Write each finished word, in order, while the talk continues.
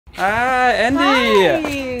Ah, Andy!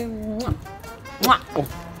 Hi. Mwah. Oh.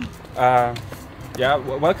 Yeah,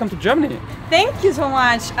 welcome to Germany. Thank you so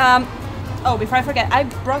much. Oh, before I forget, I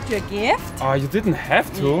brought you a gift. Oh, you didn't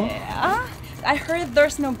have to. Yeah. I heard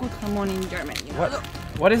there's no good jamon in Germany. You know?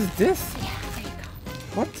 What is this? Yeah, there you go.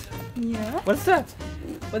 What? Yeah. What's that?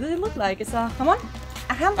 What does it look like? It's a jamon?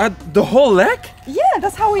 A ham? The whole leg? Yeah,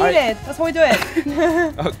 that's how we eat it. That's how we do it.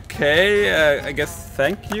 Okay, I guess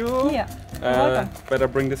thank you. Yeah. You're welcome. Better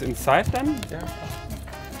bring this inside then. Yeah.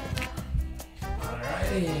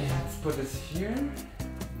 Alright, let's put this here.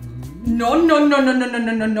 No.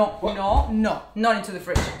 Not into the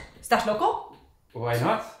fridge. ¿Estás loco? Why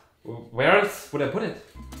not? Where else would I put it?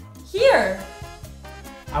 Here.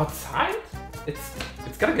 Outside?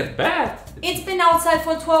 It's gonna get bad. It's been outside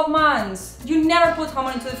for 12 months. You never put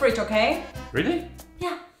jamon into the fridge, okay? Really?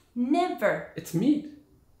 Yeah, never. It's meat.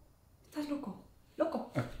 Estás loco. Loco.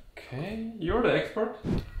 Okay, you're the expert.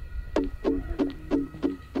 You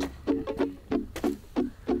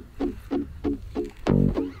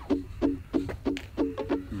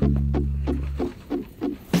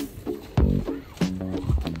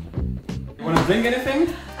wanna drink anything?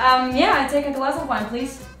 Yeah, I take a glass of wine,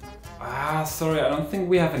 please. Ah, sorry, I don't think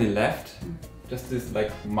we have any left. Just this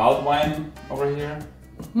like mild wine over here.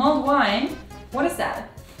 Mulled wine? What is that?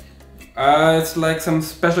 It's like some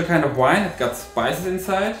special kind of wine. It got spices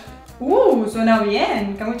inside. Ooh, suena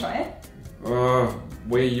bien. Can we try it?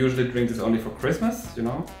 We usually drink this only for Christmas, you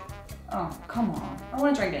know. Oh, come on. I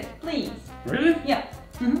want to drink it, please. Really? Yeah.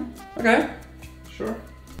 Okay, sure.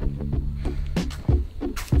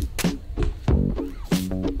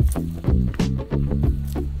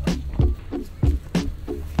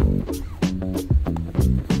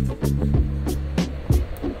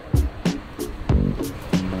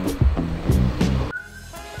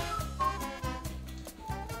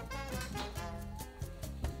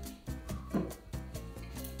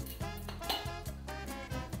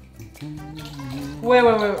 Wait.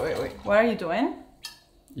 What are you doing?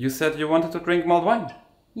 You said you wanted to drink mulled wine.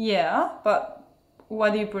 Yeah, but why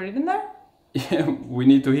do you put it in there? Yeah, we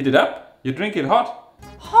need to heat it up. You drink it hot.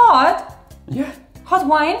 Hot? Yeah. Hot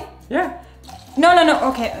wine? Yeah. No.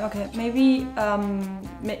 Okay. Maybe,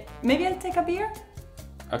 maybe I'll take a beer?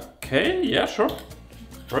 Okay, yeah, sure.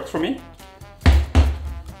 Works for me.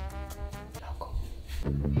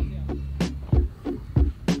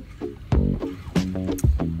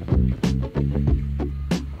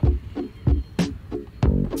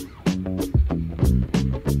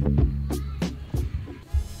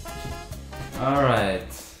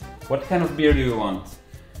 Alright, what kind of beer do you want?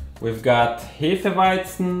 We've got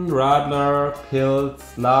Hefeweizen, Radler, Pils,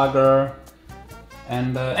 Lager,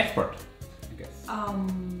 and Expert, I guess.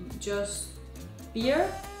 Just beer?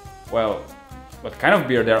 Well, what kind of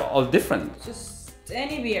beer? They're all different. Just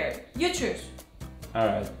any beer. You choose.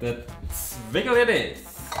 Alright, that's Wiggle it is.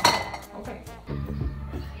 Okay.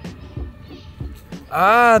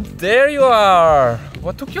 Ah, there you are!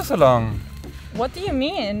 What took you so long? What do you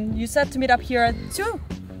mean? You said to meet up here at 2.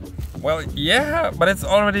 Well, yeah, but it's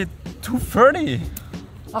already 2:30.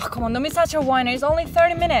 Oh, come on, don't be such a whiner. It's only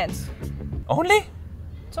 30 minutes. Only?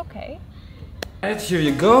 It's okay. Alright, here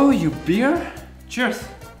you go, your beer. Cheers.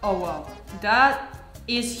 Oh, wow. That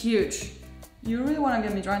is huge. You really want to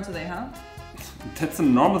get me drunk today, huh? That's a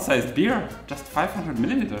normal sized beer, just 500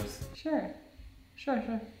 milliliters. Sure.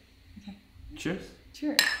 Okay. Cheers.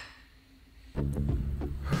 Cheers.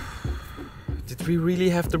 Did we really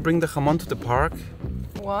have to bring the jamon to the park?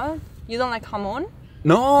 What? You don't like jamon?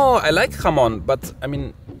 No, I like jamon, but I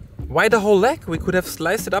mean, why the whole leg? We could have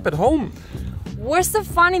sliced it up at home. Where's the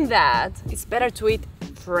fun in that? It's better to eat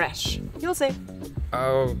fresh. You'll see.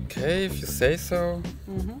 Okay, if you say so.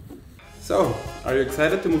 So, are you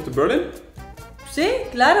excited to move to Berlin? Sí,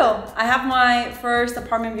 claro. I have my first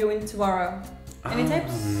apartment viewing tomorrow. Any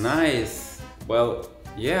tips? Nice. Well,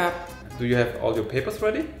 yeah. Do you have all your papers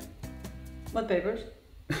ready? What papers?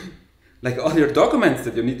 Like all your documents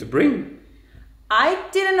that you need to bring. I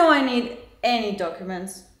didn't know I need any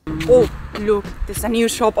documents. Oh, look, there's a new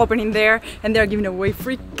shop opening there and they're giving away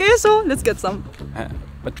free queso. Let's get some.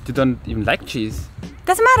 But you don't even like cheese.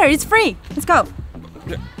 Doesn't matter, it's free. Let's go.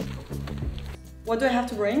 What do I have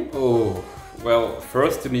to bring? Oh, well,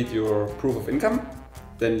 first you need your proof of income.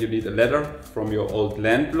 Then you need a letter from your old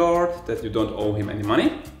landlord that you don't owe him any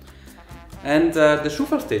money. And the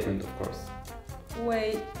Schufa statement, of course.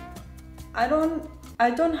 Wait, I don't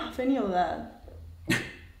have any of that.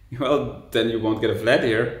 Well, then you won't get a flat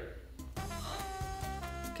here.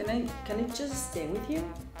 Can I just stay with you?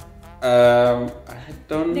 I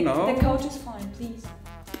don't know. The couch is fine, please.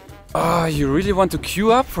 Oh, you really want to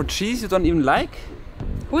queue up for cheese you don't even like?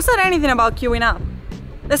 Who said anything about queuing up?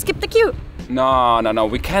 Let's skip the queue. No,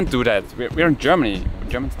 we can't do that. We're in Germany.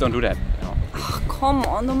 Germans don't do that. You know. Oh, come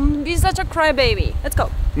on, don't be such a crybaby. Let's go.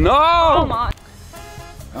 No! Come on.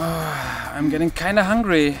 I'm getting kinda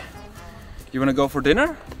hungry. You wanna go for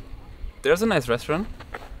dinner? There's a nice restaurant.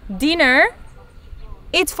 Dinner?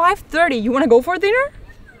 It's 5:30. You wanna go for dinner?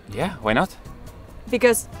 Yeah, why not?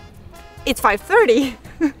 Because it's 5:30.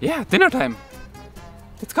 Yeah, dinner time.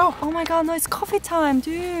 Let's go. Oh my god, no, it's coffee time,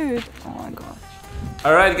 dude. Oh my god.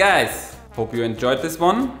 Alright guys, hope you enjoyed this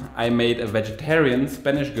one. I made a vegetarian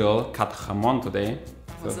Spanish girl cut jamon today.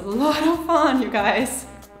 It was a lot of fun, you guys.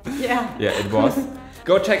 Yeah. Yeah, it was.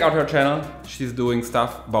 Go check out her channel. She's doing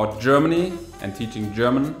stuff about Germany and teaching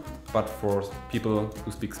German, but for people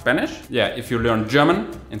who speak Spanish. Yeah, if you learn German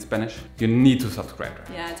in Spanish, you need to subscribe to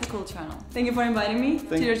her. Yeah, it's a cool channel. Thank you for inviting me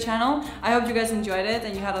to your channel. I hope you guys enjoyed it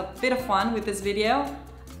and you had a bit of fun with this video.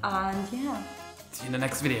 And yeah. See you in the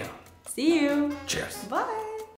next video. See you. Cheers. Bye.